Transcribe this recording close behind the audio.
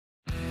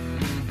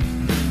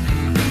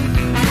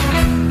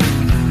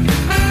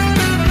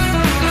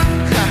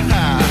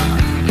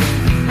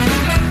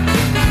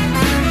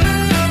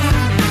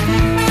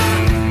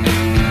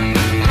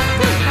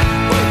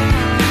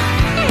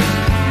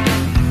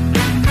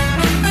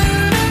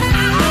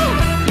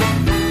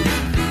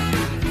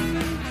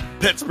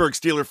Pittsburgh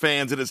Steelers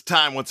fans, it is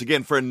time once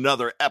again for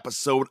another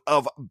episode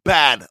of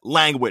Bad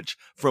Language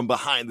from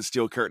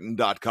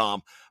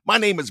BehindTheSteelCurtain.com. My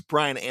name is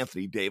Brian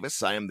Anthony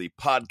Davis. I am the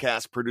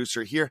podcast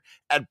producer here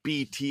at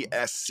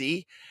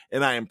BTSC,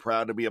 and I am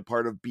proud to be a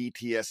part of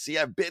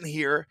BTSC. I've been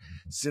here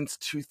since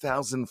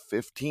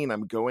 2015.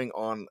 I'm going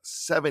on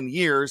 7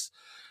 years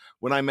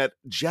when I met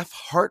Jeff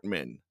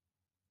Hartman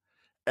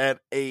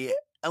at a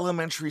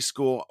elementary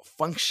school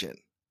function.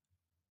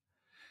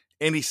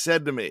 And he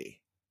said to me,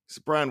 he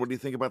said, Brian, what do you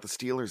think about the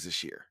Steelers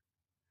this year?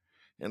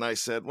 And I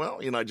said, well,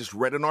 I just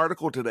read an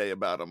article today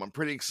about them. I'm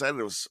pretty excited.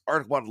 It was an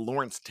article about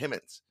Lawrence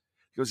Timmons.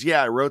 He goes,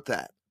 yeah, I wrote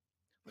that.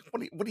 I'm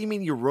like, what do you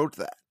mean you wrote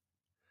that?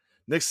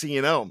 Next thing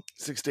you know,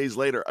 6 days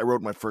later, I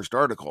wrote my first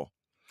article.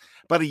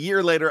 About a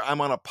year later,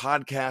 I'm on a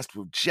podcast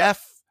with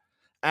Jeff.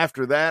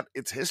 After that,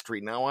 it's history.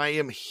 Now I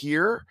am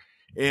here,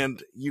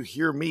 and you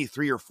hear me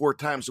 3 or 4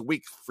 times a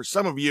week. For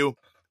some of you,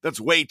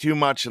 that's way too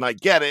much, and I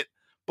get it.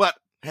 But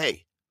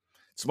hey,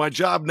 it's my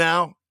job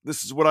now.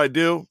 This is what I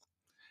do,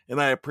 and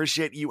I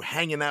appreciate you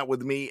hanging out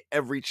with me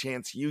every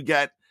chance you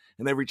get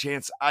and every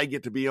chance I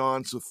get to be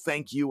on, so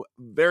thank you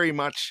very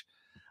much.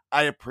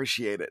 I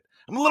appreciate it.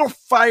 I'm a little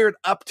fired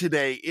up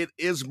today. It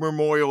is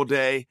Memorial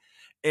Day,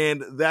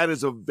 and that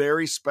is a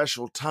very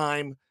special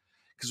time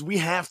because we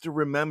have to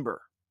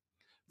remember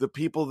the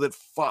people that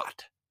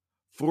fought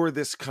for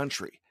this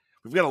country.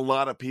 We've got a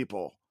lot of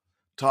people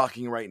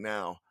talking right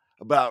now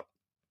about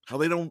how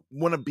they don't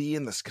want to be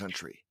in this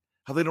country,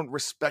 how they don't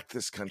respect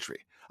this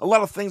country. A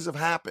lot of things have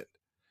happened.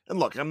 And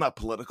look, I'm not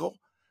political,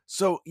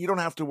 so you don't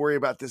have to worry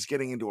about this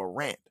getting into a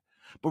rant.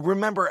 But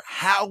remember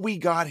how we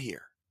got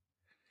here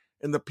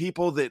and the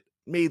people that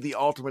made the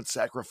ultimate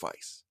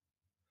sacrifice.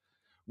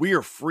 We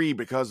are free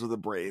because of the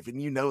brave, and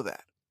you know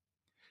that.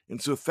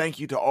 And so thank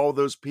you to all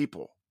those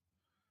people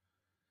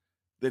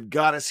that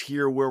got us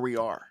here where we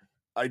are.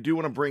 I do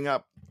want to bring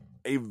up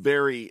a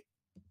very,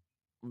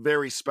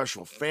 very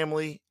special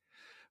family,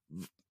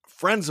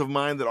 friends of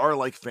mine that are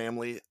like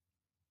family,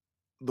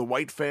 the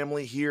White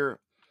family here.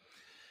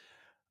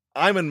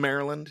 I'm in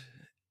Maryland,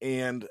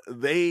 and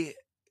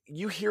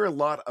you hear a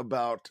lot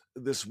about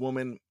this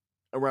woman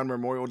around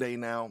Memorial Day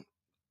now.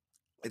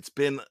 It's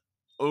been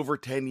over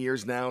 10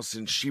 years now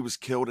since she was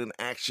killed in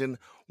action,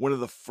 one of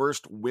the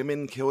first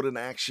women killed in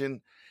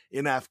action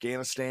in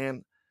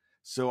Afghanistan.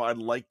 So I'd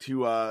like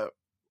to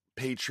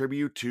pay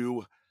tribute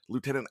to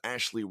Lieutenant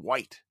Ashley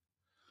White,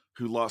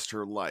 who lost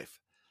her life.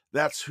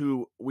 That's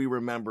who we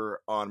remember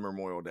on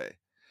Memorial Day.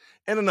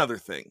 And another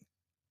thing,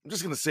 I'm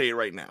just going to say it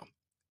right now.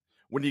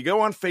 When you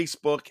go on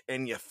Facebook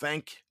and you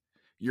thank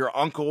your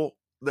uncle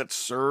that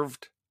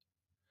served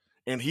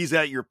and he's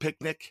at your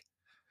picnic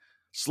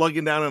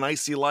slugging down an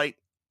icy light,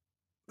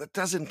 that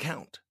doesn't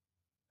count.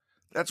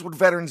 That's what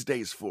Veterans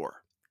Day is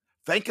for.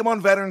 Thank him on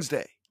Veterans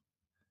Day.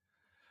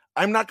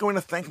 I'm not going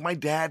to thank my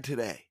dad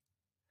today.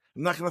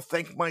 I'm not going to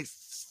thank my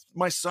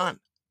son.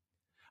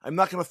 I'm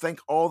not going to thank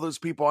all those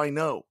people I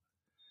know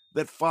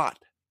that fought,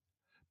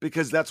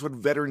 because that's what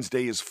Veterans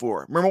Day is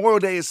for. Memorial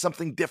Day is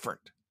something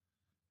different.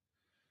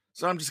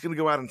 So I'm just going to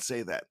go out and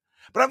say that.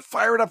 But I'm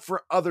fired up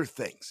for other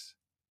things.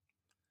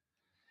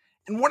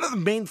 And one of the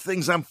main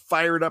things I'm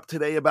fired up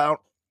today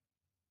about,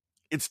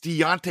 it's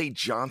Deontay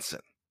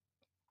Johnson.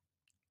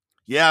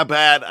 Yeah,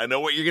 bad. I know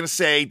what you're going to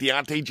say.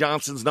 Deontay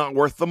Johnson's not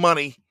worth the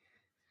money.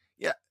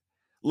 Yeah,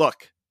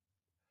 look,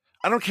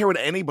 I don't care what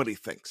anybody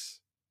thinks.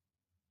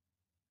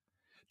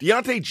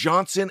 Deontay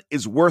Johnson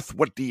is worth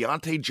what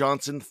Deontay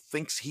Johnson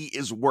thinks he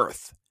is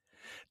worth.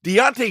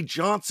 Deontay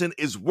Johnson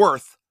is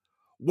worth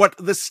what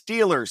the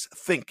Steelers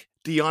think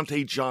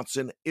Deontay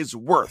Johnson is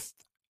worth.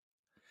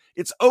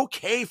 It's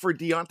okay for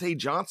Deontay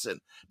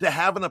Johnson to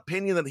have an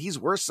opinion that he's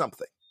worth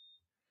something.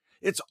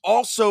 It's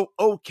also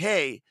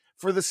okay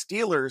for the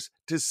Steelers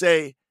to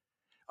say,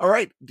 all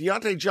right,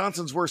 Deontay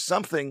Johnson's worth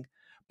something,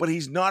 but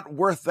he's not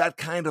worth that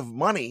kind of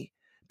money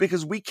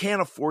because we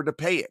can't afford to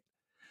pay it.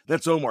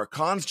 That's Omar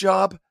Khan's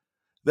job.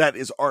 That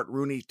is Art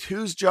Rooney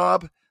II's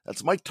job.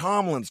 That's Mike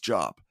Tomlin's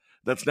job.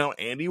 That's now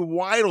Andy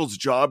Weidl's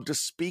job to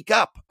speak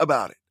up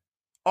about it.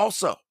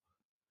 Also,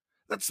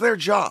 that's their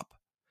job.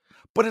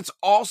 But it's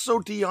also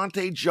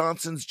Deontay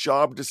Johnson's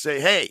job to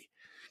say, hey,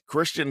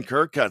 Christian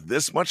Kirk got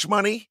this much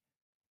money.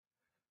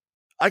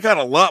 I got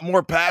a lot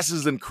more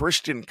passes than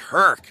Christian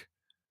Kirk.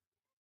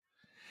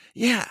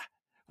 Yeah,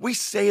 we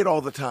say it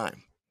all the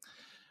time.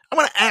 I'm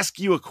going to ask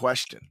you a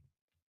question.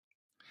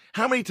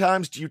 How many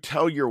times do you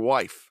tell your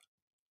wife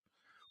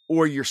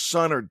or your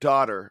son or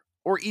daughter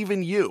or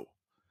even you,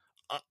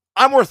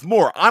 I'm worth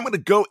more. I'm going to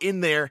go in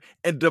there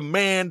and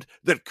demand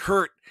that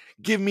Kurt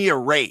give me a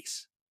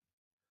raise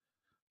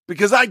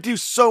because I do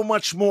so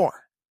much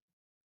more.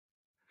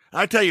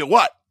 I tell you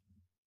what,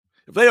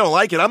 if they don't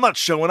like it, I'm not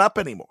showing up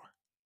anymore.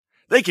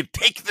 They can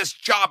take this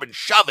job and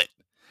shove it.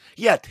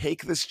 Yeah,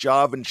 take this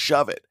job and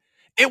shove it.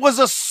 It was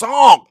a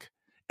song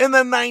in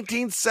the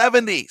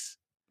 1970s.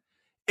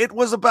 It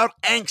was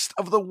about angst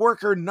of the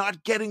worker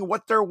not getting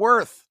what they're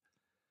worth.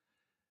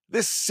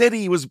 This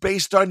city was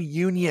based on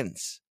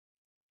unions.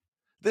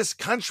 This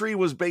country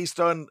was based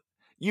on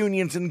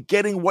unions and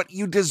getting what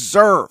you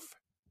deserve.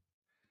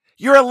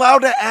 You're allowed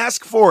to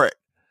ask for it.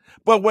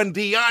 But when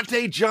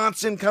Deontay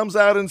Johnson comes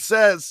out and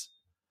says,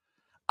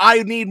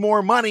 I need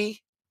more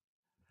money,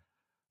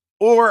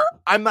 or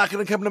I'm not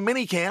going to come to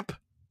minicamp,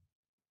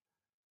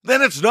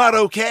 then it's not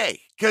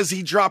okay because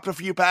he dropped a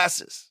few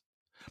passes.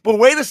 But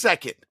wait a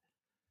second.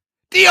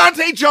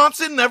 Deontay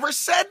Johnson never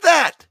said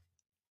that.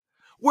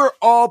 We're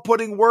all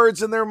putting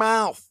words in their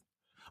mouth.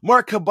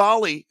 Mark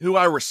Kaboly, who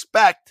I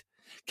respect,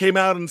 came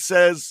out and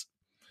says,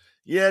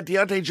 yeah,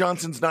 Deontay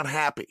Johnson's not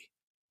happy.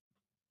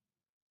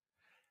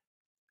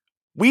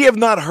 We have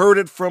not heard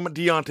it from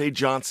Deontay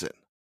Johnson.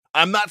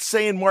 I'm not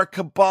saying Mark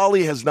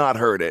Kaboly has not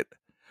heard it,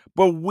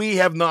 but we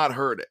have not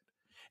heard it.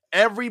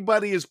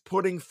 Everybody is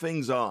putting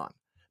things on.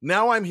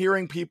 Now I'm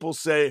hearing people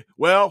say,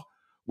 well,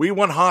 we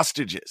want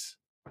hostages.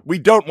 We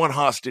don't want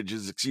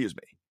hostages, excuse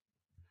me.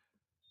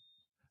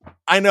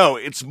 I know,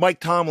 it's Mike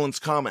Tomlin's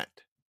comment.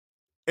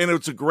 And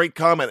it's a great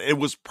comment. It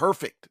was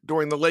perfect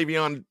during the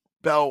Le'Veon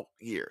Bell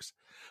years.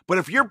 But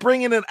if you're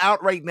bringing it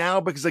out right now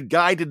because a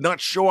guy did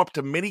not show up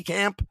to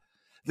minicamp,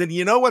 then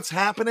you know what's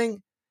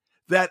happening?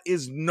 That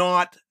is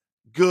not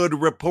good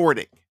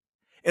reporting.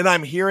 And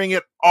I'm hearing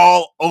it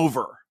all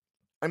over.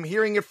 I'm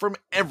hearing it from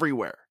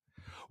everywhere.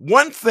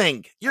 One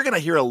thing, you're going to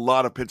hear a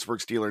lot of Pittsburgh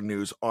Steelers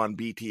news on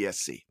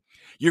BTSC.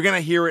 You're going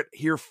to hear it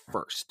here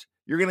first.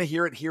 You're going to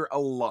hear it here a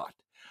lot.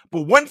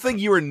 But one thing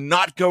you are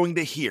not going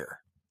to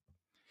hear,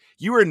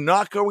 you are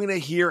not going to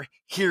hear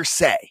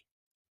hearsay.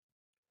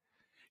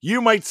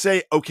 You might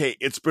say, okay,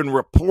 it's been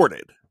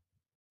reported.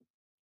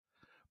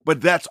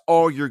 But that's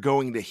all you're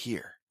going to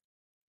hear.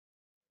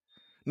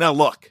 Now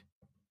look,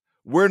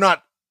 we're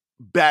not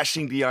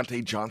bashing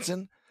Deontay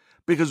Johnson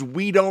because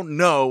we don't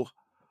know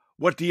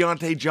what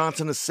Deontay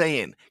Johnson is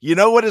saying. You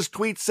know what his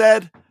tweet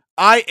said?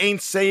 I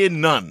ain't saying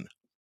none.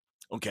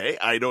 Okay,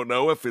 I don't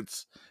know if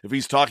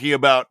he's talking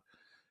about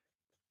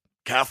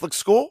Catholic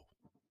school,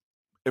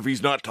 if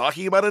he's not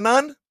talking about a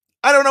nun.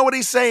 I don't know what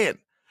he's saying.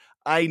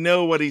 I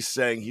know what he's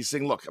saying. He's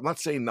saying, look, I'm not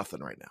saying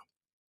nothing right now.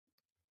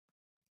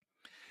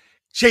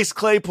 Chase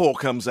Claypool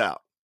comes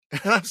out.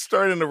 And I'm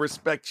starting to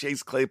respect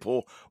Chase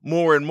Claypool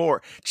more and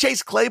more.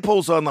 Chase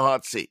Claypool's on the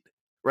hot seat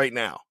right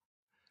now.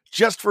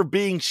 Just for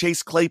being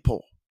Chase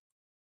Claypool.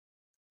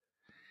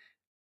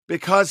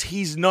 Because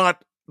he's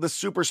not the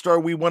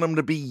superstar we want him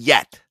to be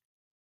yet.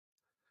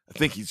 I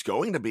think he's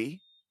going to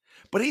be.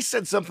 But he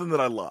said something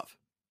that I love.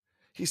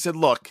 He said,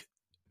 look,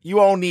 you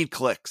all need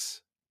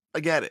clicks. I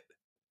get it.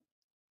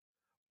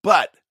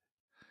 But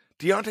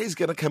Deontay's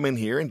going to come in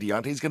here and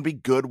Deontay's going to be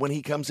good when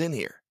he comes in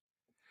here.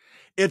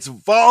 It's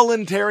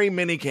voluntary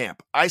minicamp.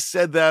 I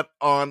said that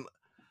on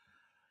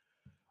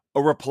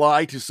a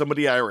reply to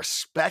somebody I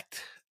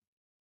respect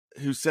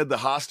who said the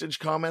hostage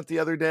comment the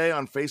other day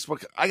on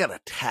Facebook. I got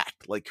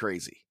attacked like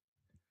crazy.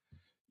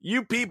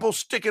 You people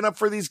sticking up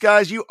for these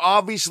guys, you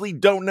obviously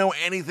don't know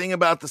anything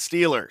about the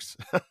Steelers.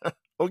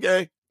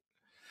 Okay?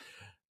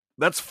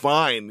 That's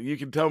fine. You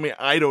can tell me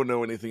I don't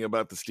know anything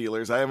about the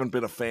Steelers. I haven't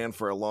been a fan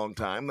for a long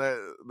time.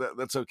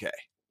 That's okay.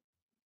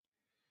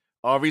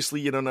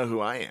 Obviously, you don't know who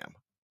I am.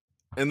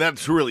 And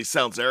that really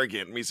sounds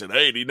arrogant. Me said,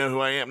 hey, do you know who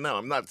I am? No,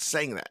 I'm not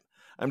saying that.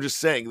 I'm just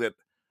saying that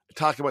I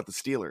talk about the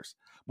Steelers.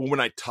 But when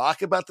I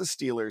talk about the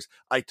Steelers,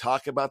 I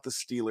talk about the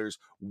Steelers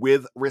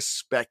with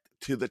respect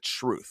to the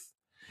truth.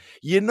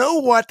 You know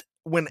what?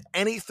 When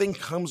anything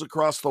comes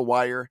across the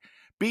wire,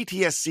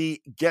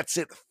 BTSC gets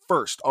it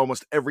first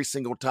almost every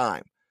single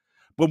time.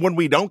 But when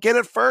we don't get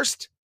it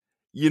first,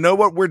 you know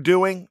what we're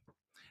doing?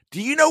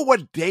 Do you know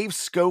what Dave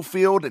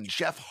Schofield and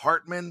Jeff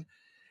Hartman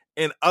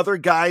and other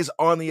guys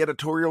on the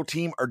editorial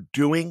team are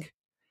doing?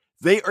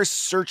 They are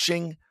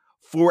searching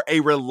for a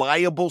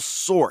reliable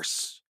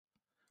source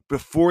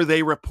before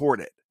they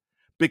report it,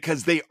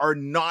 because they are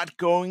not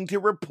going to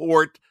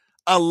report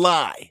a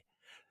lie.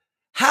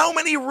 How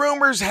many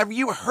rumors have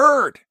you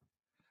heard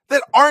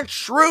that aren't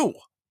true?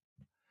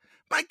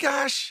 My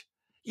gosh,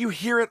 you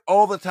hear it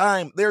all the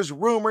time. There's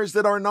rumors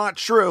that are not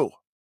true.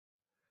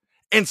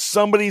 And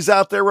somebody's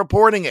out there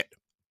reporting it.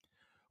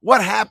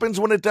 What happens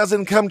when it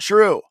doesn't come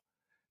true?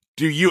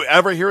 Do you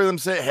ever hear them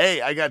say,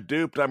 hey, I got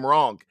duped, I'm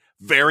wrong?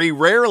 Very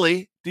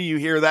rarely do you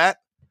hear that.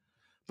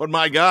 But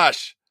my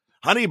gosh,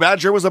 Honey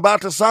Badger was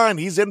about to sign.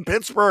 He's in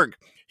Pittsburgh.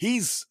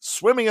 He's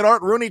swimming at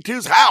Art Rooney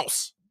II's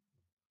house.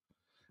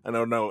 I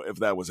don't know if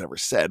that was ever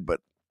said, but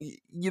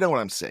you know what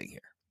I'm saying here.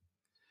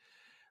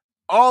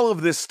 All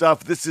of this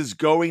stuff, this is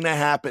going to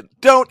happen.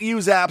 Don't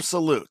use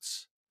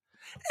absolutes.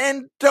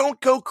 And don't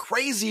go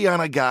crazy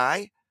on a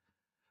guy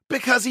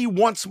because he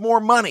wants more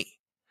money.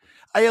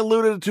 I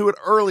alluded to it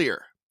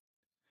earlier.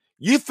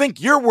 You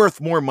think you're worth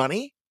more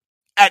money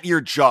at your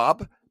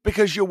job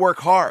because you work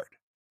hard.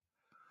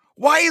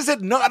 Why is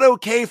it not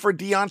okay for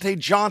Deontay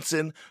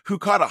Johnson, who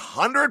caught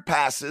 100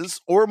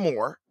 passes or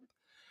more,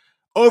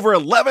 over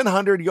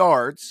 1,100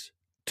 yards,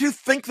 to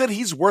think that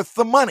he's worth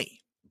the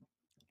money?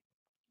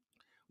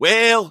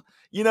 Well,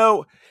 you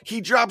know,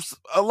 he drops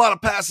a lot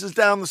of passes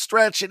down the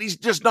stretch and he's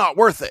just not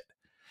worth it.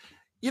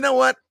 You know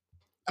what?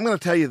 I'm going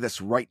to tell you this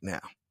right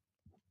now.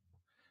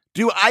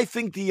 Do I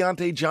think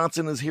Deontay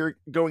Johnson is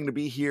going to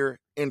be here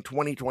in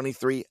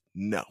 2023?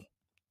 No.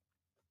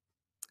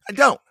 I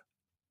don't.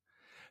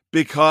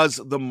 Because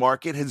the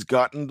market has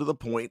gotten to the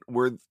point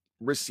where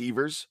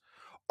receivers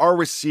are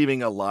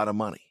receiving a lot of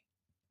money.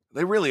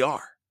 They really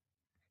are.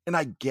 And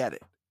I get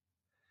it.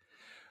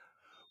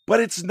 But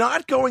it's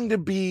not going to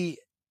be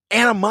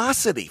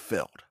animosity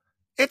filled.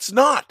 It's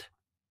not.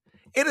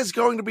 It is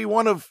going to be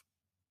one of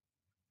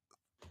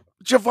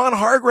Javon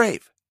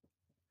Hargrave.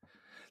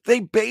 They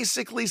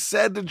basically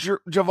said to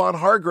Javon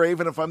Hargrave,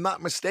 and if I'm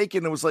not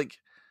mistaken, it was like,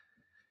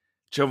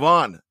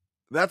 Javon,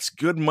 that's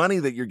good money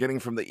that you're getting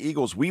from the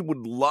Eagles. We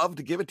would love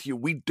to give it to you.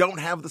 We don't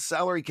have the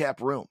salary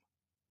cap room.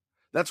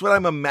 That's what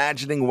I'm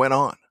imagining went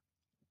on.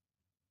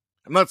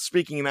 I'm not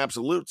speaking in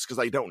absolutes because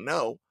I don't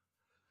know,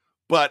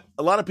 but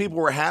a lot of people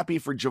were happy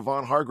for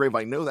Javon Hargrave.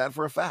 I know that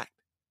for a fact.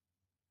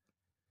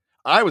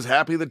 I was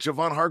happy that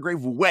Javon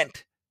Hargrave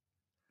went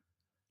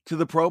to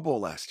the Pro Bowl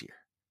last year.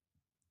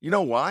 You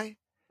know why?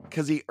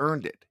 Because he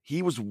earned it.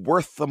 He was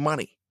worth the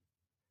money.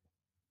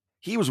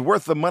 He was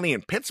worth the money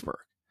in Pittsburgh.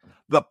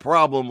 The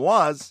problem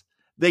was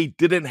they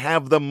didn't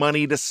have the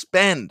money to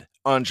spend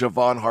on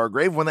Javon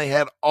Hargrave when they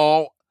had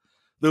all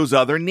those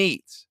other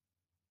needs.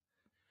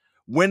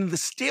 When the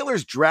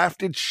Steelers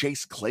drafted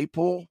Chase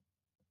Claypool,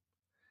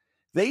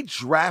 they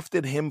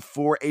drafted him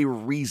for a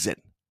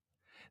reason.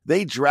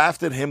 They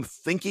drafted him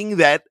thinking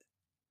that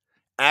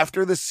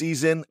after the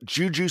season,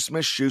 Juju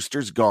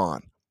Smith-Schuster's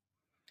gone.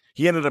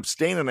 He ended up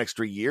staying an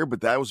extra year,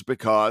 but that was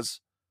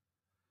because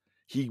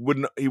he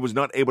was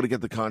not able to get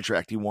the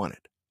contract he wanted.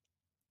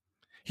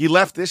 He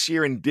left this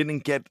year and didn't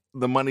get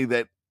the money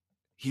that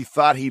he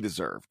thought he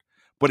deserved,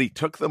 but he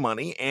took the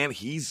money and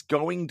he's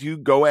going to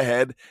go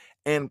ahead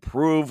and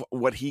prove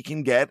what he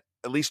can get,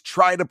 at least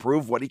try to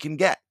prove what he can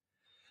get.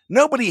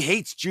 Nobody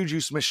hates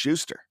Juju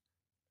Smith-Schuster.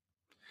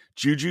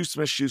 Juju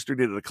Smith-Schuster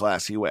did it a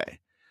classy way.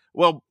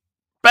 Well,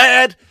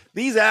 bad.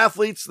 These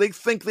athletes, they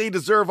think they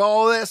deserve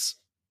all of this.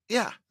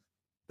 Yeah,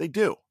 they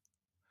do.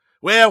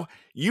 Well,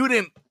 you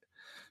didn't.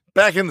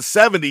 Back in the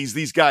 70s,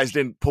 these guys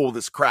didn't pull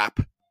this crap.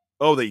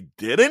 Oh, they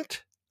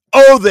didn't?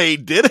 Oh, they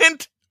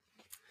didn't?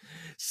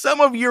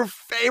 Some of your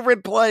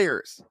favorite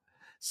players,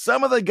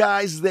 some of the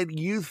guys that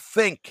you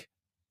think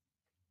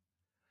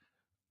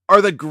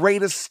are the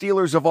greatest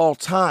Steelers of all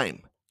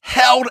time,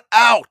 held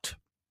out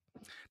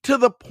to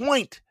the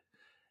point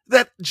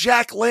that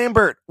Jack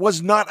Lambert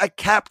was not a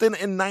captain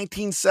in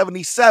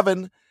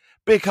 1977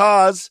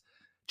 because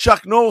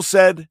Chuck Noll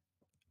said,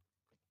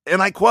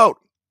 and I quote,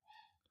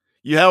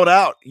 "You held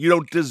out. You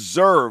don't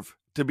deserve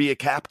to be a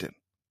captain."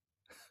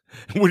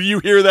 Would you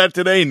hear that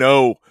today?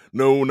 No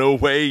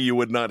way you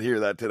would not hear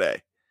that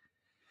today.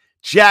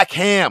 Jack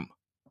Ham,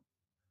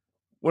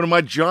 one of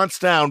my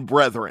Johnstown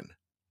brethren,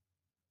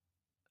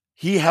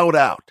 he held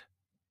out.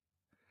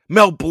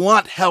 Mel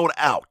Blount held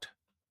out.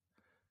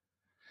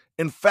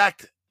 In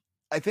fact,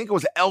 I think it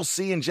was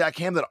LC and Jack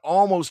Ham that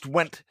almost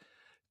went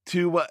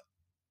to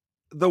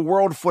the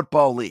World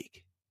Football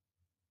League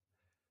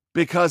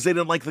because they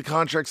didn't like the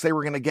contracts they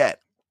were going to get.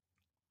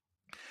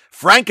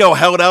 Franco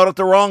held out at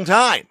the wrong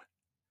time.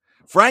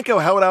 Franco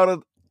held out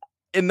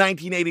in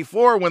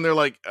 1984 when they're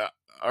like,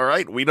 all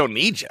right, we don't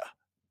need you.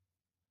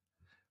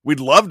 We'd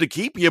love to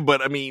keep you, but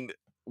I mean,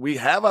 we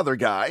have other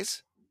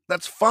guys.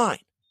 That's fine.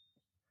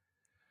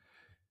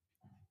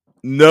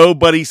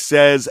 Nobody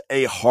says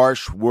a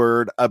harsh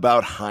word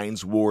about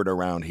Hines Ward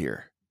around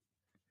here.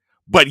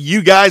 But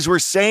you guys were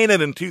saying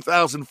it in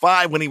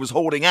 2005 when he was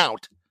holding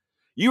out.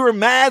 You were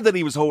mad that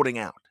he was holding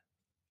out.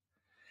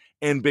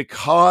 And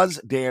because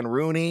Dan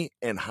Rooney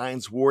and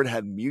Hines Ward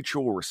had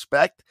mutual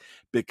respect,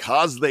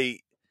 because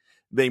they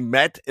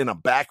met in a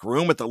back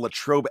room at the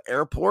Latrobe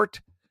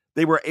Airport,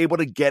 they were able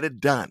to get it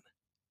done.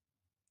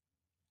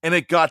 And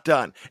it got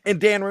done.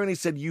 And Dan Rooney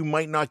said, you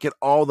might not get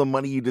all the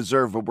money you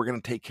deserve, but we're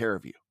going to take care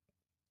of you.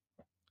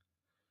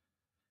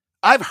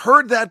 I've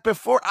heard that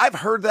before. I've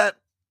heard that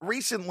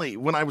recently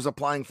when I was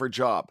applying for a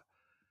job.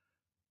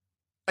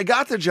 I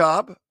got the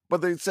job,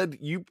 but they said,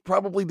 you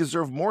probably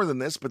deserve more than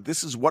this, but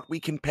this is what we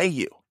can pay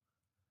you.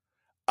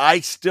 I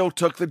still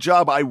took the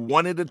job. I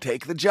wanted to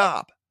take the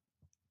job.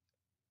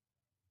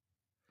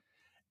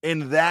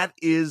 And that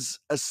is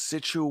a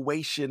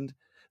situation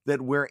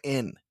that we're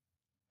in.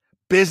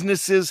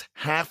 Businesses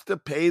have to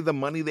pay the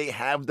money they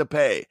have to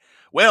pay.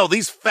 Well,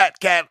 these fat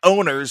cat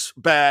owners,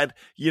 bad,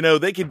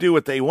 they can do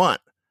what they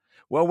want.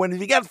 Well, when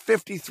you got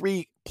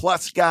 53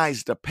 plus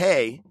guys to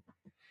pay,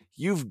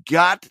 you've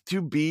got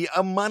to be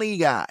a money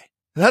guy.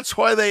 That's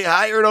why they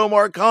hired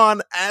Omar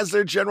Khan as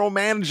their general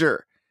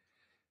manager.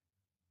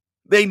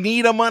 They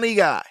need a money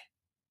guy.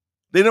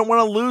 They don't want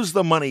to lose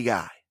the money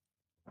guy.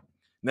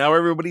 Now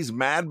everybody's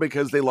mad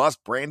because they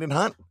lost Brandon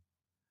Hunt.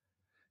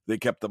 They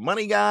kept the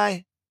money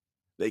guy.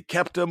 They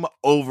kept him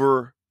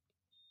over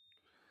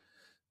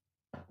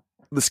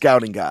the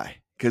scouting guy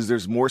because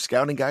there's more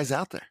scouting guys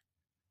out there.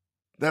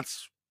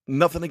 That's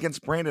nothing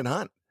against Brandon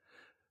Hunt.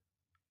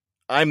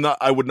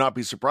 I would not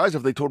be surprised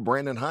if they told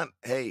Brandon Hunt,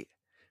 hey,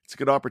 it's a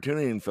good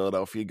opportunity in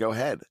Philadelphia. Go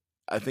ahead.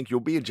 I think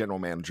you'll be a general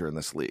manager in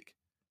this league.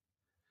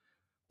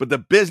 But the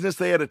business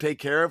they had to take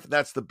care of,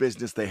 that's the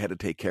business they had to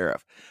take care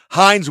of.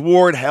 Hines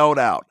Ward held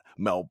out.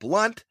 Mel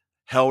Blount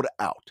held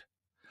out.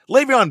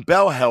 Le'Veon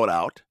Bell held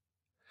out,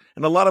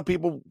 and a lot of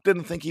people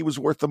didn't think he was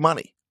worth the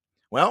money.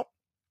 Well,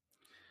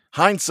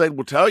 hindsight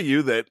will tell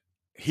you that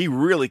he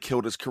really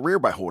killed his career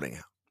by holding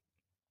out.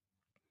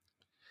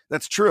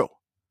 That's true.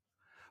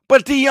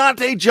 But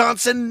Diontae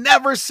Johnson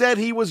never said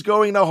he was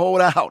going to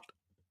hold out.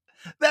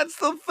 That's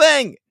the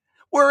thing.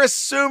 We're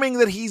assuming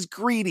that he's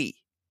greedy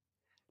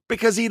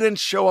because he didn't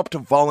show up to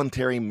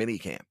voluntary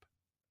minicamp.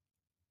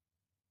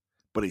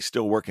 But he's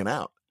still working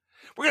out.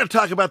 We're going to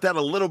talk about that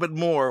a little bit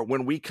more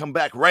when we come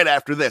back right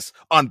after this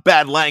on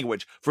Bad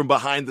Language from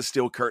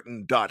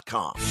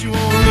BehindTheSteelCurtain.com. She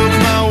won't look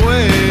my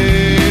way.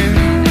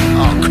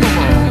 Oh, come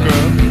on, girl.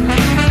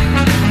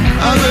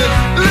 I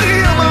said, look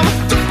here, mama,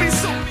 don't be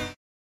so mean.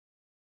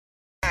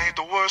 I ain't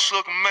the worst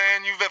looking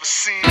man you've ever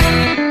seen.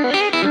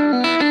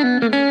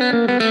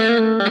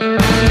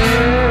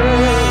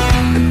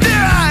 And there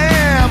I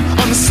am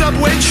on the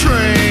subway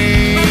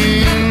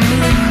train,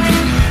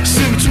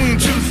 sitting between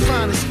two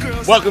finest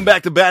girls. Welcome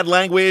back to Bad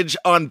Language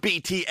on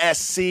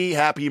BTSC.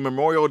 Happy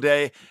Memorial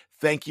Day.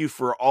 Thank you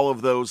for all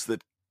of those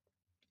that,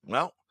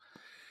 well,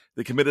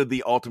 they committed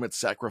the ultimate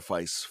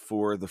sacrifice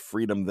for the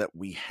freedom that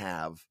we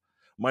have.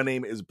 My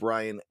name is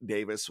Brian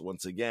Davis.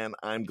 Once again,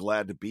 I'm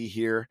glad to be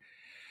here.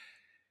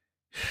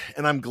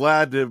 And I'm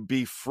glad to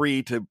be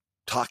free to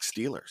talk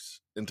Steelers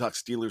and talk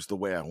Steelers the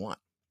way I want.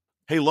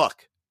 Hey,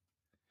 look,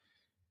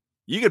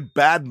 you could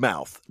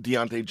badmouth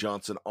Diontae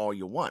Johnson all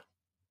you want.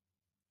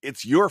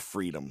 It's your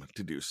freedom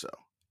to do so.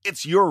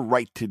 It's your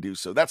right to do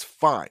so. That's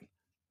fine.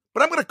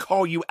 But I'm going to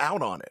call you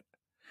out on it.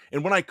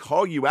 And when I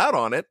call you out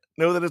on it,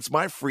 know that it's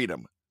my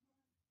freedom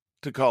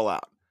to call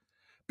out.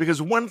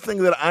 Because one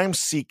thing that I'm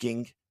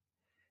seeking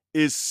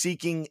is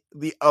seeking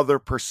the other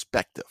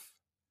perspective.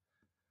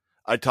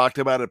 I talked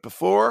about it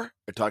before.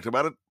 I talked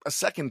about it a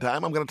second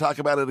time. I'm going to talk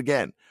about it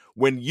again.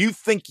 When you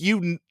think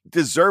you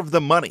deserve the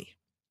money,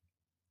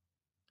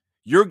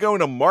 you're going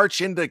to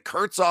march into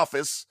Kurt's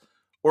office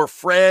or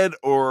Fred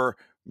or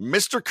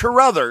Mr.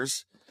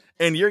 Carruthers,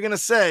 and you're going to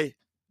say,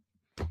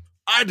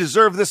 I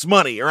deserve this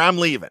money or I'm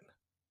leaving.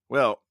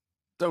 Well,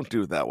 don't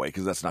do it that way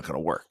because that's not going to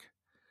work.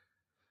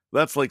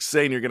 That's like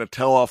saying you're going to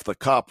tell off the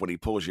cop when he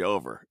pulls you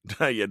over.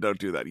 Yeah, don't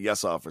do that.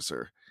 Yes,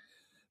 officer.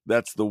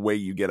 That's the way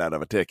you get out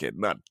of a ticket,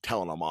 not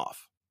telling them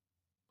off.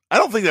 I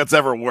don't think that's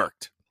ever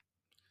worked.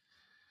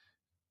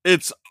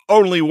 It's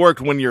only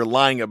worked when you're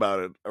lying about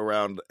it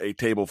around a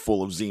table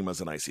full of Zimas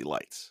and icy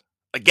lights.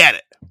 I get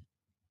it.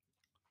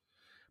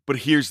 But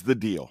here's the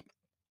deal.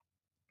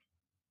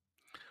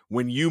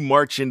 When you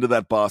march into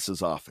that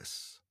boss's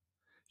office,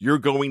 you're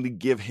going to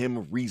give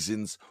him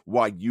reasons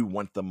why you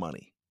want the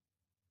money.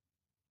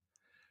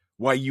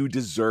 Why you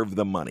deserve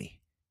the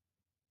money.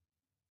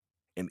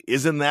 And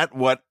isn't that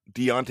what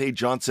Diontae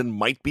Johnson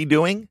might be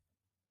doing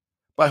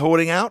by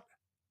holding out?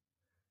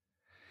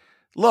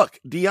 Look,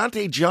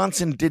 Diontae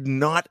Johnson did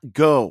not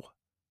go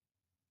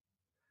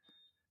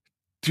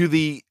to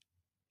the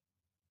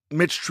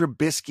Mitch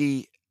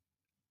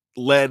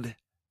Trubisky-led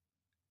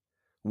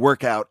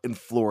workout in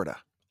Florida.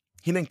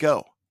 He didn't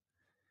go.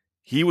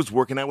 He was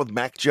working out with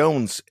Mac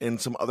Jones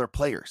and some other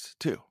players,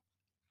 too.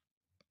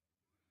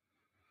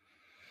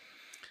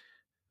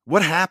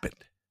 What happened?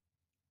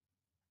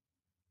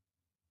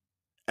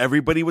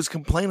 Everybody was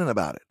complaining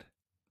about it.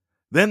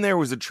 Then there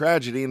was a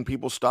tragedy and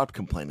people stopped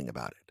complaining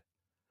about it.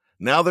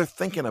 Now they're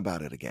thinking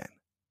about it again.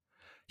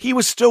 He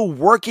was still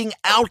working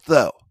out,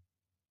 though.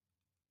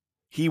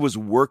 He was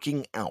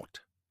working out.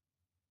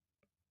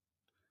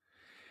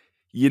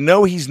 You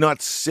know he's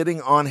not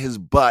sitting on his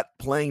butt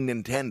playing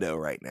Nintendo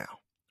right now.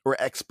 Or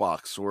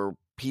Xbox or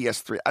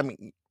PS3. I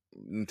mean,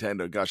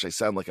 Nintendo. Gosh, I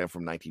sound like I'm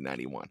from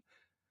 1991.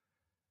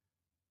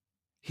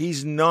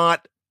 He's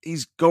not.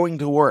 He's going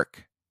to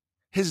work.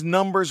 His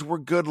numbers were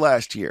good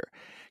last year.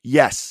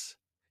 Yes,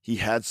 he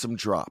had some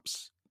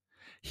drops.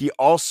 He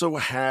also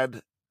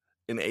had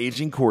an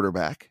aging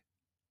quarterback.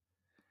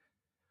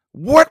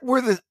 What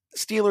were the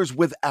Steelers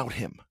without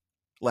him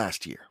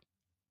last year?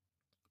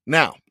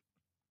 Now,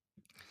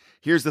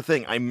 here's the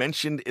thing. I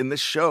mentioned in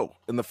this show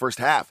in the first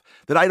half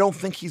that I don't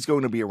think he's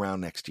going to be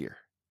around next year.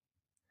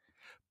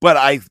 But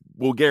I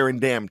will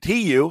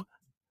guarantee you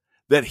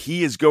that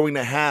he is going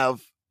to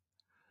have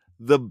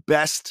the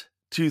best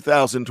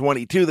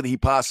 2022 that he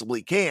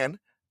possibly can.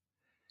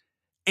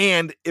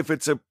 And if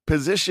it's a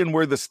position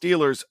where the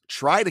Steelers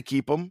try to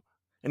keep him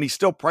and he's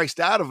still priced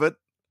out of it,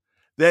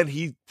 then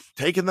he's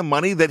taking the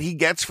money that he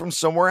gets from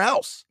somewhere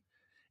else.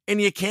 And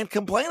you can't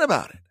complain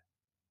about it.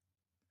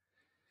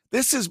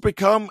 This has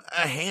become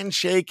a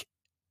handshake,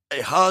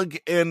 a hug,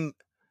 and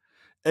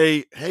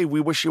a, hey, we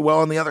wish you well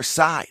on the other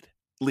side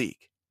league.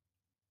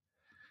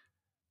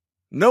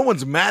 No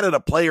one's mad at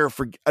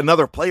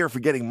another player for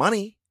getting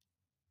money.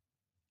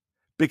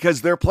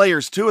 Because they're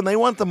players too, and they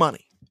want the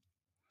money.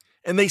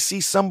 And they see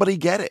somebody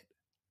get it.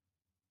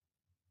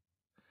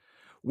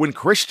 When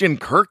Christian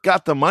Kirk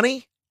got the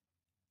money,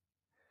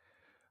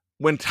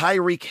 when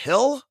Tyreek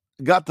Hill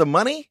got the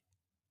money,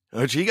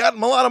 which he got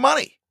him a lot of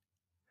money,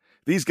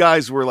 these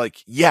guys were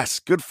like, yes,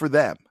 good for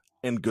them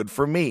and good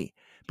for me.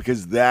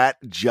 because that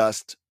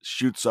just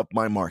shoots up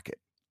my market.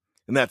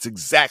 And that's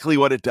exactly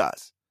what it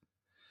does.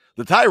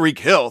 The Tyreek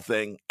Hill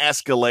thing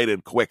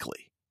escalated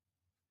quickly.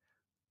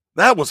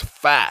 That was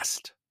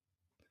fast.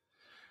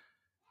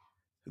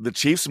 The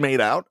Chiefs made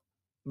out.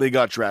 They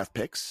got draft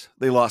picks.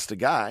 They lost a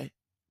guy.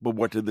 But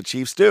what did the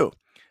Chiefs do?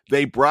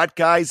 They brought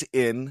guys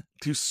in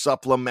to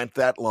supplement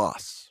that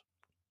loss.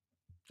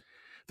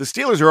 The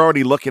Steelers are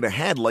already looking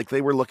ahead like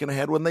they were looking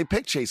ahead when they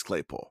picked Chase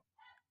Claypool.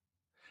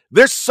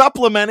 They're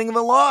supplementing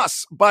the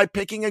loss by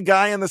picking a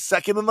guy in the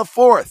second and the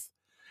fourth.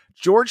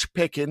 George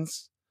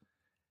Pickens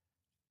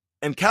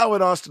and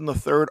Calvin Austin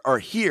III are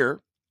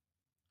here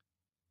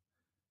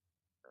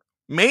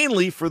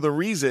mainly for the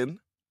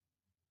reason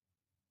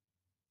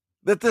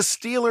that the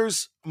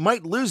Steelers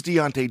might lose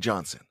Deontay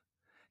Johnson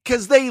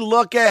because they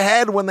look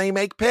ahead when they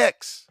make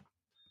picks.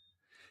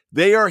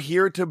 They are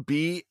here to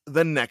be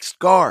the next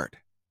guard.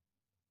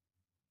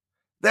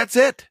 That's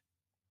it.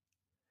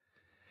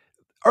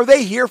 Are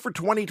they here for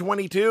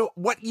 2022?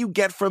 What you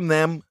get from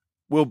them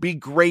will be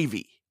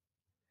gravy.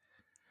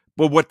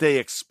 But what they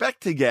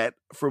expect to get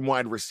from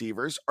wide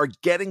receivers are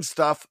getting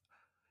stuff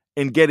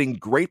and getting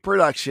great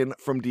production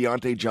from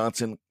Deontay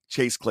Johnson,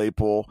 Chase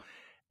Claypool,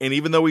 and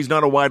even though he's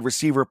not a wide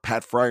receiver,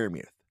 Pat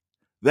Freiermuth.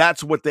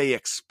 That's what they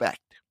expect.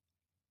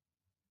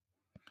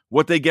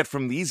 What they get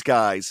from these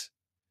guys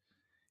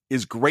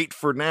is great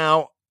for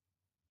now,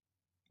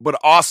 but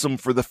awesome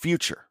for the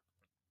future.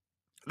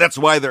 That's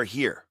why they're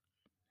here.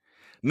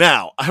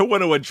 Now, I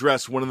want to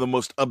address one of the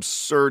most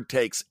absurd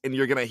takes, and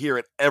you're going to hear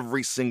it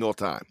every single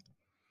time.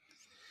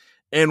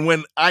 And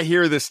when I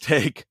hear this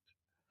take,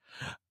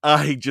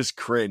 I just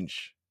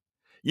cringe.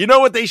 You know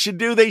what they should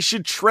do? They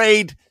should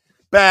trade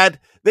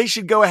They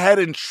should go ahead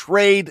and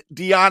trade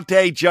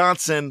Deontay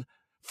Johnson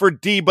for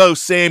Deebo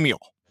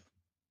Samuel.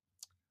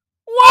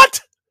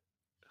 What?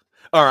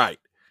 All right.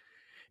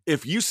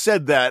 If you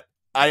said that,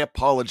 I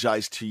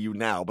apologize to you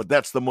now, but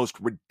that's the most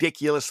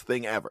ridiculous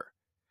thing ever.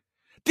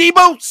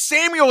 Deebo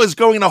Samuel is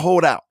going to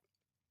hold out.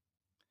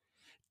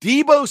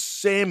 Deebo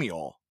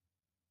Samuel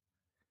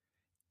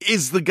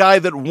is the guy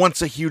that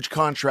wants a huge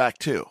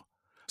contract too.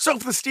 So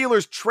if the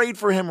Steelers trade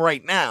for him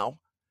right now,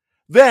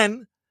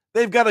 then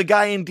they've got a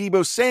guy in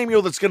Deebo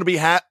Samuel that's going to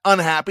be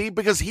unhappy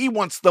because he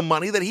wants the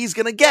money that he's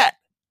going to get.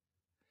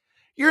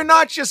 You're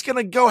not just going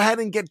to go ahead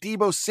and get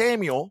Deebo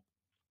Samuel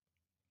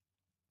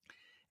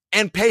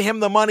and pay him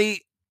the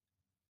money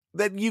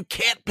that you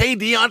can't pay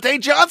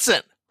Deontay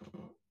Johnson.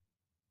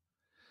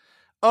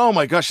 Oh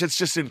my gosh, it's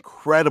just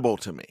incredible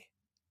to me.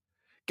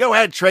 Go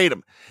ahead, trade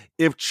him.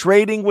 If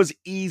trading was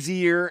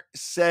easier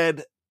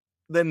said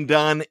than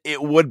done,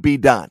 it would be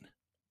done.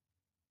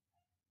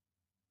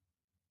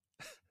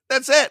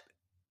 That's it.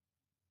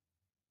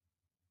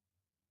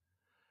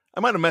 I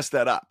might have messed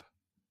that up,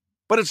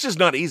 but it's just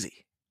not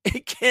easy.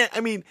 It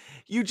can't,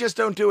 you just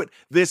don't do it.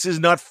 This is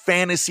not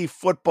fantasy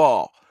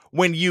football.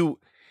 When you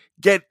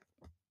get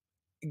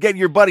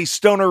your buddy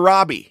Stoner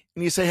Robbie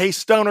and you say, hey,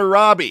 Stoner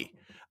Robbie,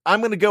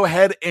 I'm going to go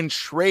ahead and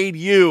trade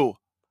you.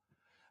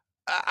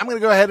 I'm going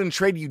to go ahead and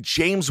trade you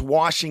James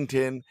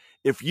Washington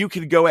if you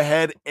could go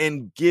ahead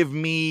and give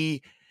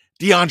me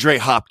DeAndre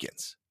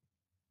Hopkins.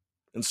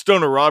 And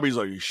Stoner Robbie's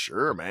like, you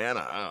sure, man?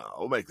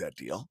 I'll make that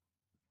deal.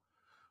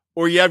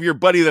 Or you have your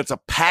buddy that's a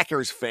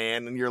Packers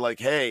fan and you're like,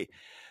 hey,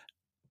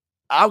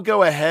 I'll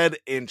go ahead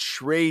and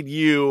trade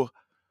you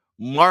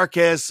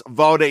Marquez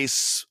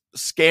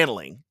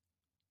Valdes-Scantling.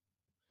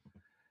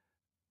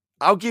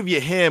 I'll give you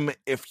him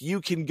if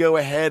you can go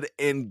ahead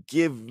and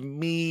give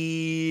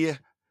me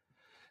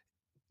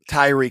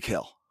Tyreek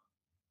Hill.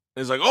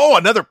 And he's like, oh,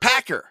 another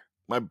Packer.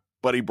 My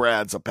buddy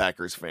Brad's a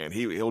Packers fan.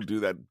 He'll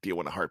do that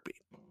deal in a heartbeat.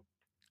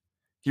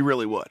 He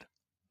really would.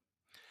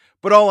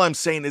 But all I'm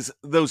saying is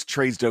those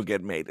trades don't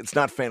get made. It's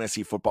not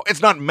fantasy football.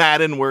 It's not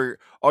Madden where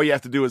all you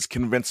have to do is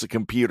convince a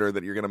computer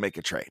that you're going to make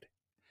a trade.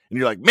 And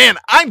you're like, man,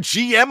 I'm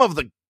GM of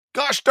the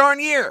gosh darn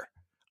year.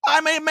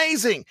 I'm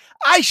amazing.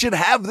 I should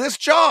have this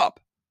job.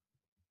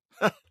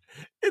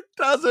 It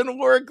doesn't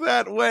work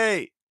that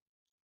way.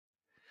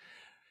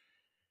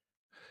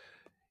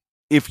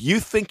 If you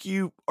think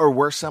you are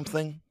worth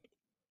something,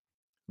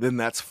 then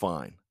that's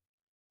fine.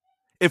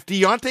 If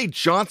Deontay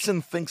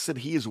Johnson thinks that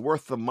he is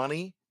worth the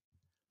money,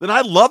 then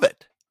I love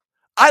it.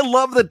 I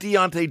love that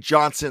Deontay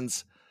Johnson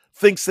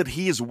thinks that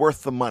he is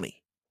worth the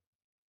money.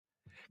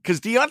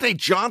 Because Deontay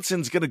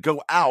Johnson's going to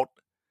go out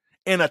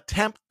and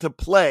attempt to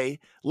play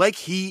like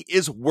he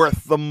is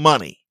worth the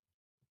money.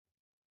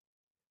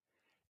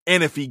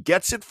 And if he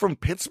gets it from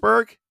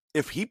Pittsburgh,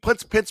 if he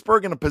puts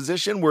Pittsburgh in a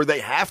position where they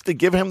have to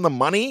give him the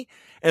money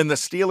and the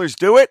Steelers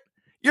do it,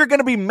 you're going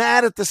to be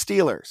mad at the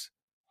Steelers.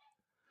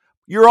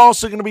 You're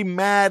also going to be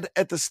mad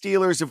at the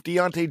Steelers if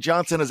Deontay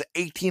Johnson has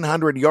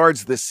 1,800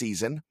 yards this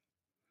season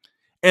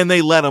and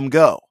they let him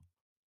go.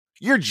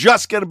 You're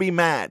just going to be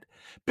mad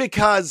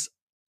because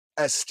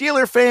as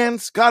Steeler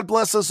fans, God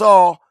bless us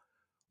all,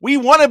 we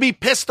want to be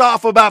pissed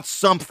off about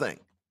something.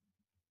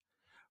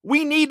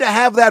 We need to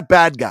have that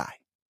bad guy.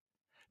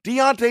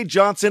 Deontay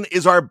Johnson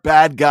is our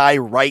bad guy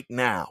right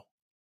now.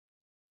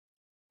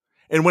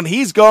 And when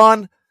he's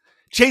gone,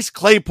 Chase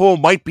Claypool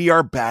might be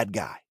our bad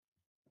guy.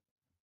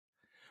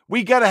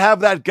 We got to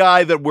have that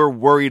guy that we're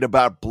worried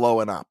about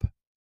blowing up.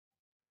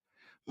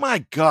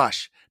 My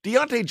gosh,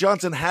 Diontae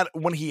Johnson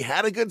when he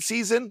had a good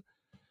season,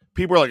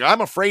 people were like,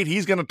 I'm afraid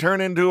he's going to turn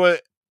into an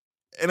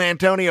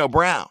Antonio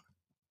Brown.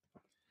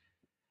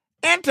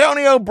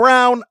 Antonio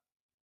Brown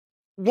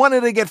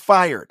wanted to get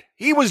fired.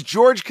 He was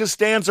George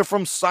Costanza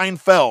from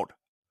Seinfeld.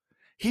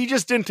 He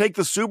just didn't take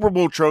the Super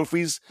Bowl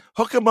trophies,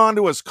 hook them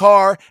onto his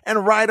car,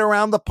 and ride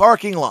around the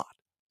parking lot.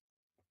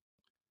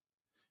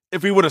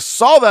 If he would have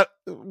seen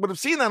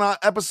that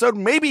episode,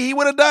 maybe he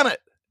would have done it.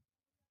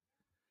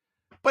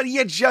 But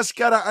you just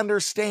got to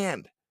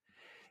understand,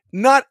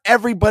 not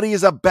everybody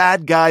is a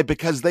bad guy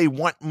because they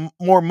want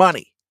more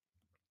money.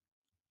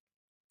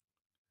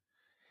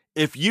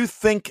 If you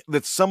think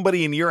that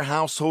somebody in your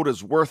household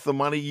is worth the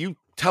money, you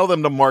tell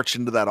them to march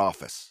into that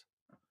office.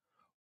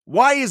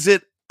 Why is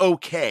it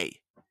okay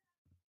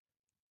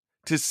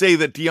to say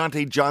that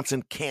Diontae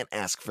Johnson can't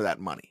ask for that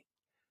money?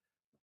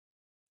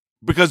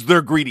 Because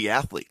they're greedy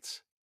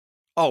athletes.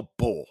 Oh,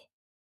 bull.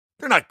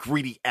 They're not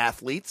greedy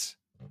athletes.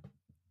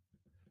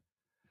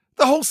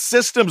 The whole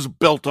system's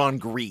built on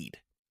greed.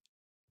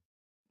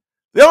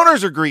 The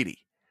owners are greedy.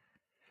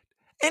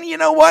 And you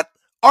know what?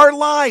 Our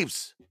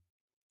lives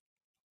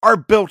are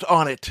built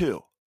on it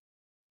too.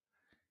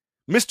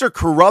 Mr.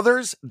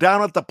 Carruthers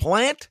down at the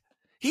plant,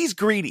 he's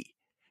greedy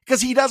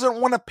because he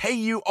doesn't want to pay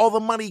you all the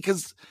money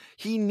because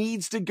he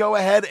needs to go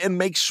ahead and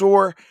make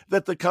sure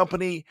that the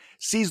company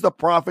sees the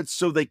profits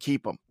so they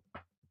keep them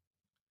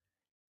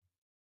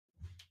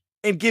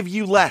and give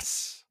you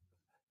less.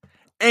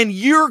 And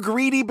you're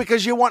greedy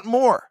because you want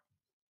more.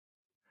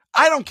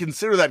 I don't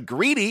consider that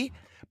greedy,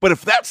 but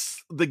if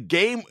that's the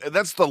game,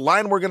 that's the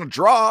line we're going to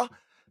draw,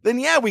 then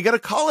yeah, we got to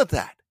call it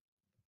that.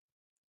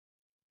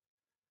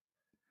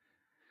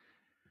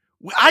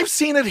 I've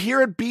seen it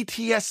here at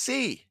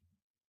BTSC.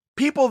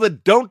 People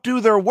that don't do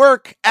their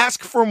work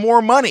ask for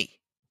more money.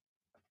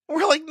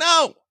 We're like,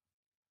 no.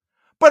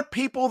 But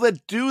people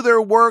that do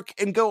their work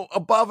and go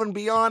above and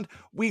beyond,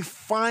 we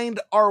find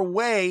our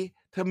way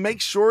to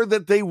make sure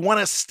that they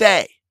want to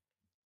stay.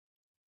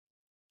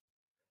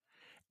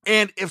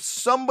 And if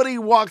somebody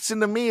walks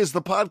into me as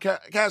the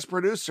podcast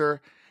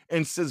producer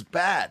and says,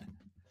 "Bad,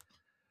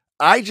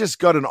 I just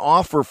got an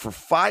offer for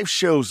 5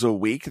 shows a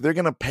week. They're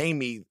going to pay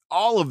me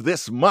all of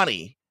this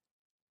money.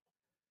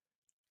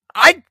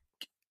 I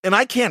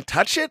can't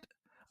touch it."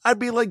 I'd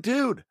be like,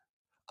 dude,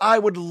 I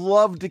would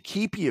love to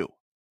keep you,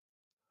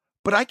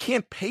 but I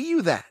can't pay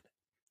you that.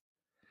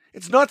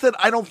 It's not that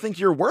I don't think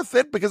you're worth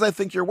it, because I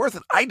think you're worth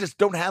it. I just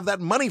don't have that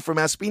money from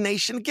SB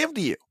Nation to give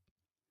to you.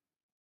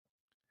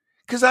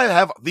 Because I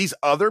have these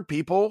other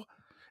people,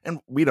 and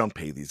we don't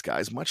pay these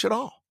guys much at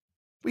all.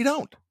 We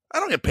don't. I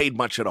don't get paid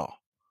much at all.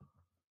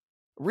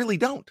 Really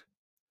don't.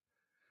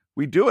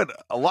 We do it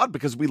a lot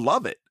because we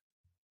love it.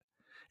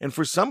 And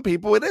for some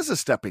people, it is a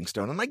stepping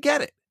stone, and I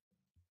get it.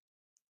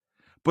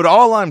 But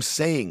all I'm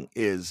saying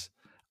is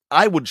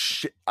I would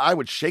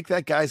shake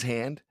that guy's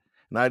hand,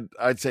 and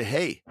I'd say,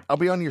 hey, I'll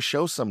be on your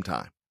show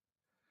sometime.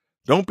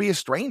 Don't be a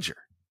stranger.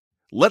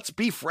 Let's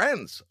be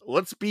friends.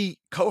 Let's be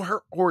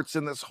cohorts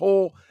in this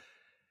whole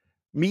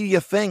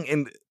media thing.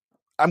 And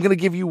I'm going to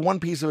give you one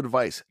piece of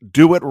advice.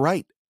 Do it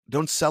right.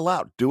 Don't sell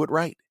out. Do it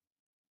right.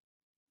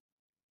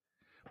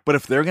 But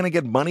if they're going to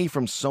get money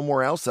from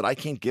somewhere else that I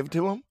can't give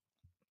to them,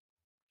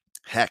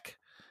 heck,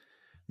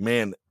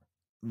 man,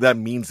 that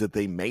means that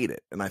they made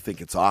it. And I think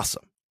it's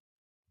awesome.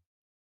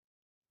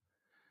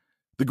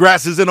 The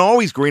grass isn't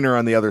always greener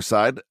on the other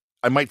side.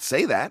 I might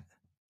say that.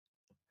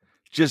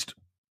 Just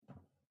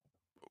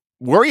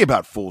worry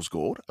about fool's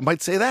gold. I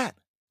might say that.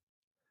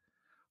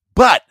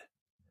 But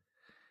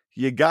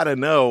you got to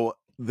know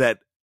that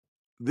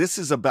this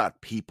is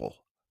about people.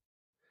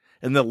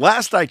 And the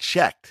last I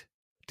checked,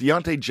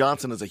 Diontae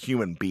Johnson is a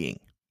human being.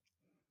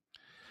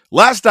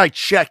 Last I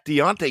checked,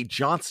 Diontae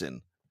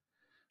Johnson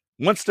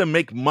wants to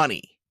make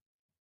money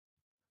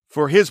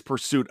for his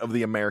pursuit of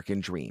the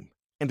American dream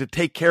and to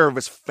take care of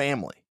his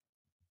family.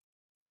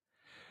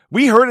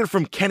 We heard it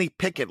from Kenny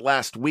Pickett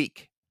last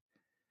week.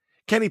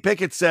 Kenny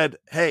Pickett said,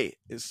 hey,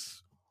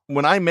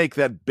 when I make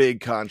that big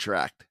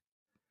contract,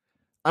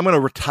 I'm going to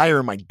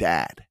retire my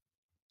dad.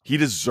 He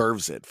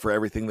deserves it for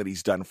everything that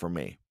he's done for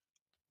me.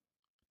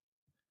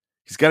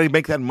 He's got to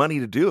make that money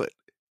to do it.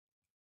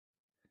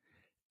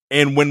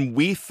 And when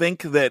we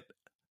think that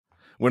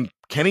when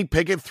Kenny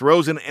Pickett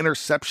throws an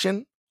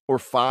interception or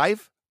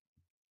 5,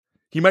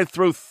 he might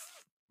throw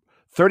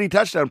 30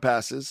 touchdown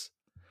passes,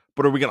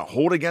 but are we going to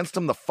hold against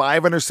him the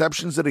 5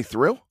 interceptions that he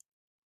threw?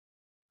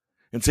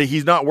 And say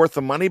he's not worth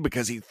the money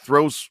because he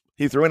threw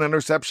an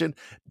interception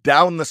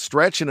down the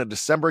stretch in a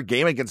December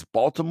game against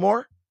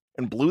Baltimore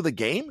and blew the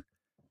game?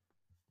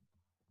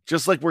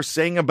 Just like we're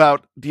saying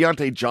about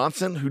Diontae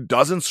Johnson, who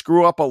doesn't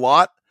screw up a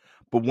lot,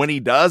 but when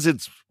he does,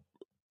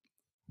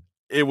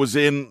 it was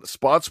in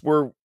spots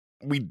where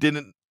we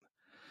couldn't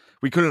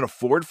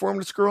afford for him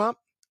to screw up.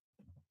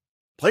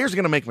 Players are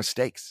going to make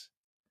mistakes.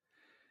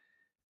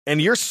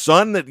 And your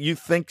son that you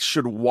think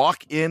should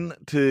walk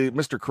into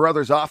Mr.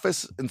 Carruthers'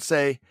 office and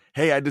say,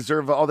 hey, I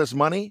deserve all this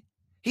money.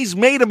 He's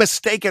made a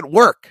mistake at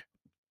work.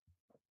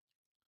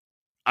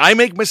 I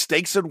make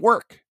mistakes at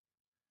work.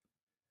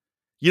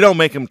 You don't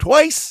make them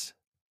twice.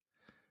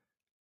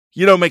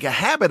 You don't make a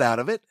habit out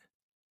of it.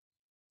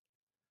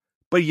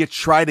 But you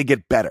try to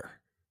get better.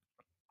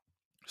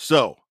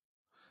 So,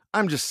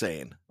 I'm just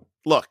saying,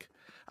 look,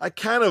 I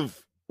kind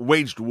of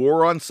waged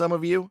war on some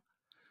of you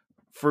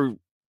for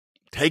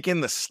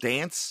taking the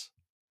stance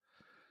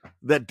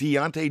that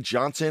Deontay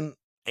Johnson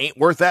ain't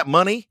worth that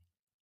money.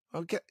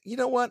 Okay, you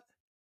know what?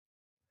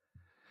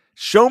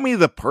 Show me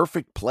the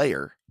perfect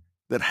player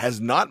that has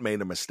not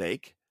made a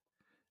mistake,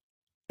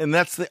 and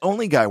that's the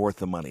only guy worth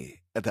the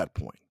money at that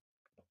point.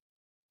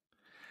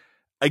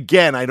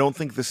 Again, I don't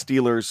think the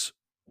Steelers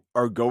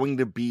are going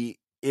to be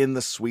in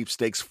the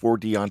sweepstakes for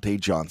Deontay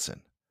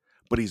Johnson,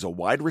 but he's a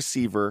wide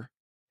receiver,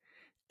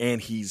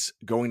 and he's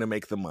going to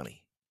make the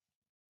money.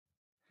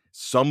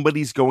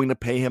 Somebody's going to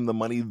pay him the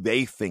money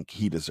they think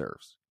he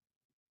deserves.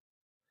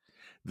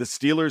 The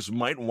Steelers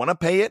might want to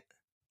pay it.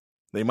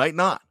 They might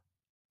not.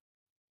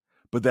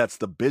 But that's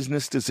the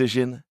business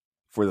decision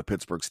for the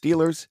Pittsburgh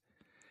Steelers.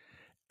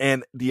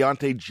 And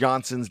Deontay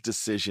Johnson's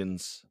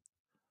decisions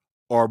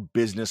are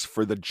business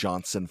for the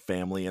Johnson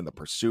family and the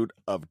pursuit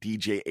of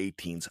DJ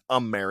 18's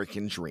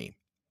American dream.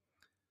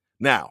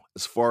 Now,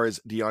 as far as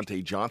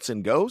Deontay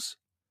Johnson goes,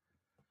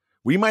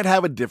 we might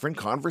have a different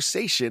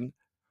conversation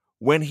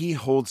when he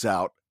holds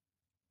out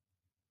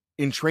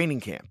in training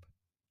camp.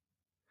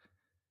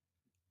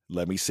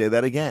 Let me say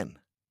that again.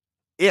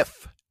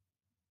 If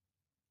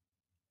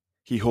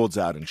he holds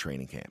out in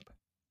training camp.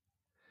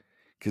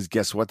 Because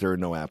guess what? There are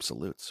no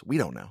absolutes. We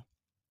don't know.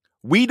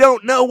 We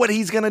don't know what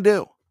he's going to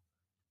do.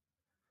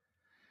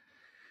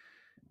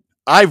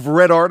 I've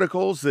read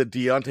articles that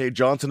Deontay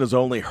Johnson is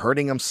only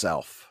hurting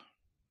himself.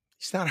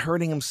 He's not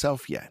hurting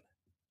himself yet.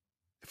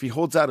 If he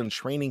holds out in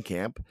training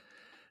camp,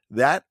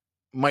 that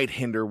might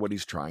hinder what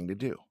he's trying to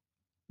do.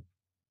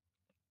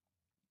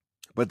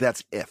 But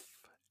that's if.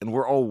 And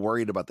we're all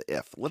worried about the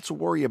if. Let's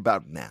worry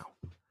about now.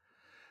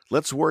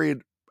 Let's worry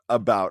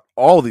about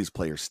all these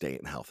players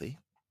staying healthy,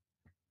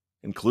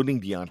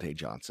 including Deontay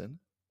Johnson.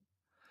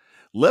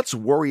 Let's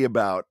worry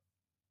about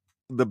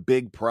the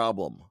big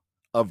problem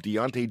of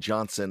Deontay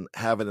Johnson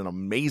having an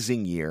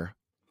amazing year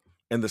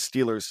and the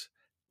Steelers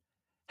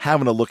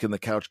having a look in the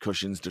couch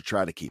cushions to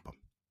try to keep him.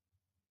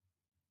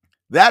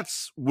 That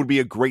would be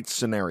a great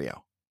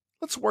scenario.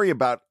 Let's worry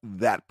about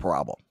that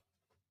problem.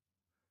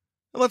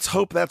 And let's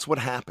hope that's what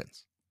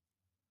happens.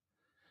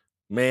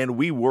 Man,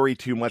 we worry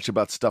too much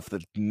about stuff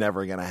that's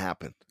never going to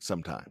happen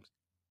sometimes.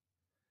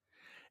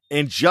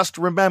 And just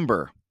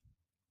remember,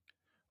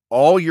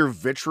 all your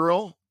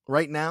vitriol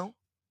right now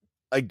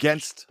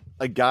against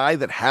a guy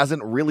that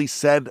hasn't really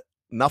said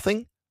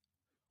nothing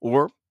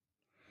or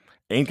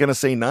ain't going to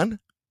say none,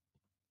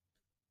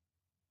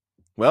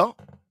 well,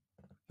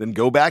 then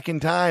go back in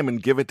time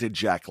and give it to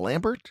Jack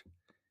Lambert,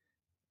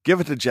 give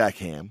it to Jack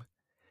Ham,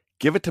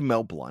 give it to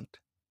Mel Blount,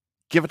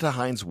 give it to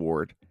Hines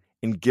Ward,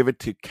 and give it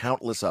to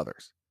countless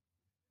others.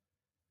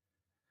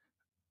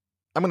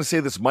 I'm going to say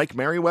this, Mike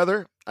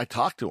Merriweather, I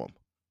talked to him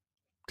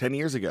 10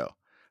 years ago.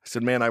 I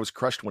said, man, I was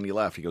crushed when he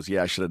left. He goes,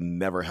 yeah, I should have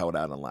never held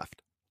out and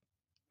left.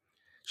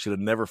 Should have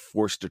never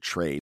forced a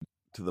trade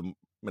to the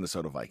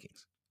Minnesota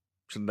Vikings.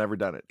 Should have never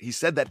done it. He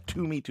said that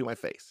to me, to my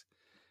face.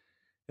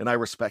 And I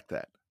respect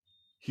that.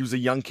 He was a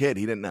young kid.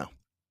 He didn't know.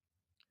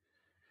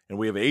 And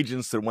we have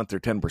agents that want their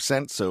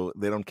 10%, so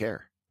they don't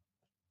care.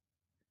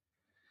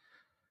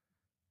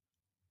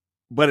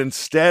 But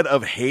instead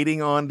of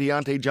hating on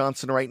Deontay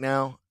Johnson right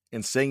now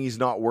and saying he's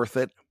not worth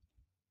it,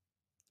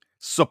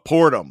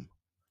 support him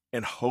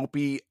and hope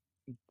he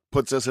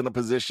puts us in a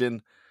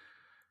position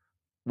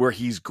where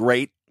he's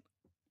great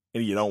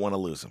and you don't want to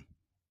lose him.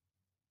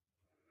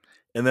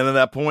 And then at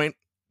that point,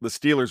 the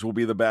Steelers will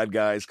be the bad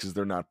guys because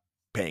they're not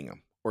paying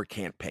him or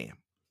can't pay him.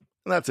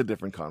 And that's a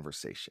different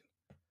conversation.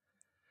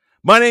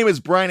 My name is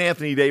Brian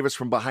Anthony Davis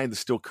from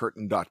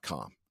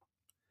BehindTheSteelCurtain.com.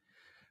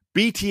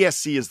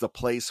 BTSC is the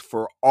place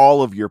for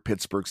all of your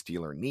Pittsburgh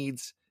Steeler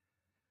needs.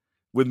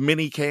 With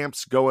mini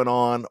camps going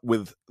on,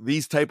 with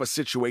these type of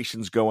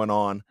situations going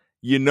on,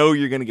 you know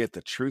you're going to get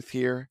the truth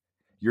here.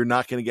 You're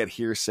not going to get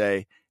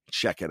hearsay.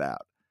 Check it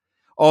out.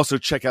 Also,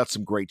 check out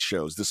some great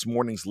shows. This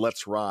morning's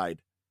Let's Ride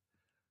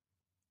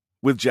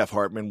with Jeff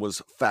Hartman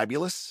was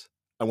fabulous.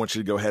 I want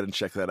you to go ahead and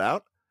check that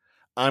out.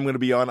 I'm going to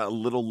be on a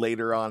little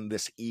later on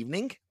this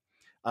evening.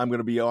 I'm going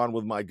to be on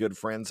with my good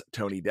friends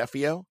Tony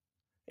Defio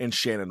and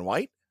Shannon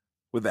White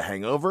with The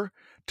Hangover.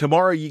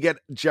 Tomorrow you get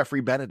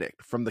Jeffrey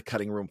Benedict from the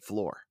Cutting Room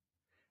Floor.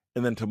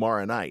 And then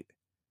tomorrow night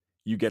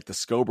you get the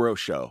Scobro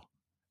Show,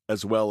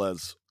 as well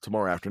as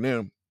tomorrow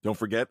afternoon, don't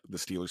forget the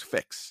Steelers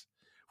Fix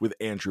with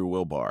Andrew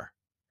Wilbar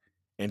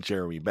and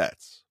Jeremy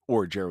Betts,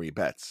 or Jeremy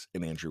Betts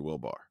and Andrew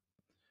Wilbar.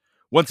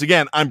 Once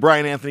again, I'm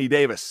Brian Anthony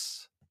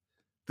Davis.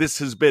 This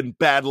has been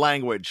Bad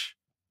Language.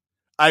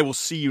 I will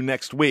see you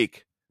next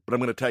week, but I'm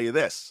going to tell you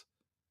this.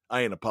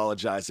 I ain't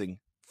apologizing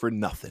for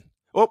nothing.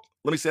 Oh,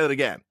 let me say that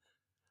again.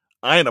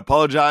 I ain't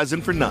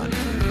apologizing for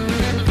none.